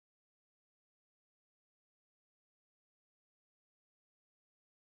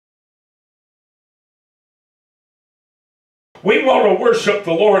We want to worship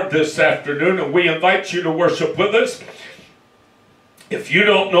the Lord this afternoon, and we invite you to worship with us. If you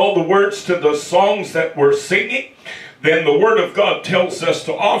don't know the words to the songs that we're singing, then the Word of God tells us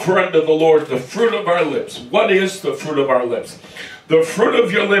to offer unto the Lord the fruit of our lips. What is the fruit of our lips? The fruit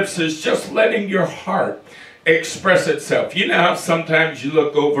of your lips is just letting your heart express itself. You know how sometimes you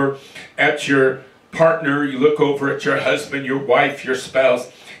look over at your partner, you look over at your husband, your wife, your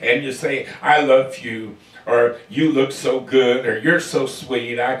spouse, and you say, I love you, or you look so good, or you're so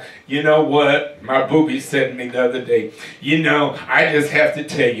sweet. You know what? My booby said to me the other day, you know, I just have to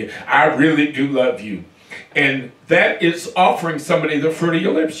tell you, I really do love you. And that is offering somebody the fruit of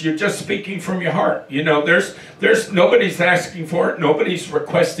your lips. You're just speaking from your heart. You know, there's nobody's asking for it. Nobody's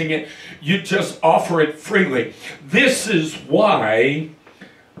requesting it. You just offer it freely. This is why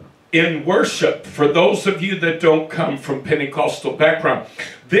in worship, for those of you that don't come from Pentecostal background,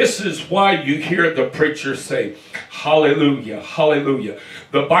 this is why you hear the preacher say, hallelujah, hallelujah.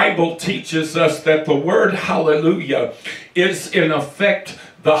 The Bible teaches us that the word hallelujah is in effect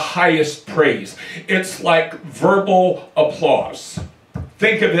the highest praise. It's like verbal applause.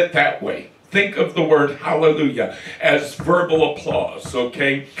 Think of it that way. Think of the word hallelujah as verbal applause,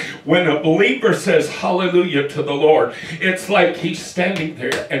 okay? When a believer says hallelujah to the Lord, it's like he's standing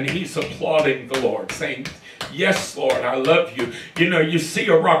there and he's applauding the Lord, saying, yes, Lord, I love you. You know, you see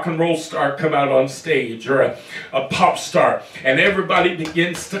a rock and roll star come out on stage, or a pop star, and everybody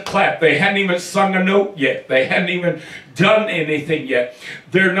begins to clap. They hadn't even sung a note yet. They hadn't even done anything yet.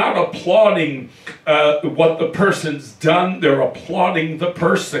 They're not applauding what the person's done. They're applauding the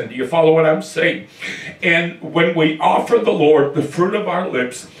person. Do you follow what I'm saying? And when we offer the Lord the fruit of our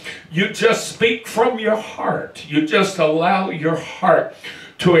lips, you just speak from your heart. You just allow your heart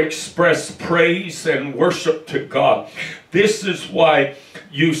to express praise and worship to God. This is why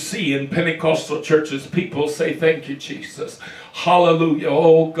you see in Pentecostal churches, people say, thank you, Jesus. Hallelujah.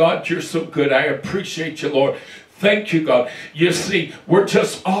 Oh, God, you're so good. I appreciate you, Lord. Thank you, God. You see, we're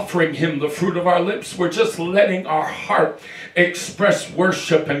just offering him the fruit of our lips. We're just letting our heart express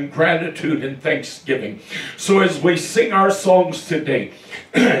worship and gratitude and thanksgiving. So as we sing our songs today,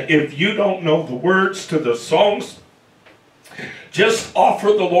 if you don't know the words to the songs, just offer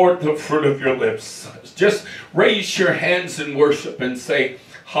the Lord the fruit of your lips. Just raise your hands in worship and say,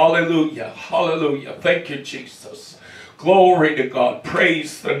 hallelujah, hallelujah. Thank you, Jesus. Glory to God.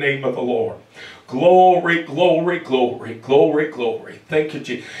 Praise the name of the Lord. Glory, glory, glory, glory, glory. Thank you,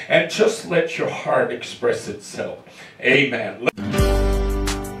 Jesus. And just let your heart express itself. Amen.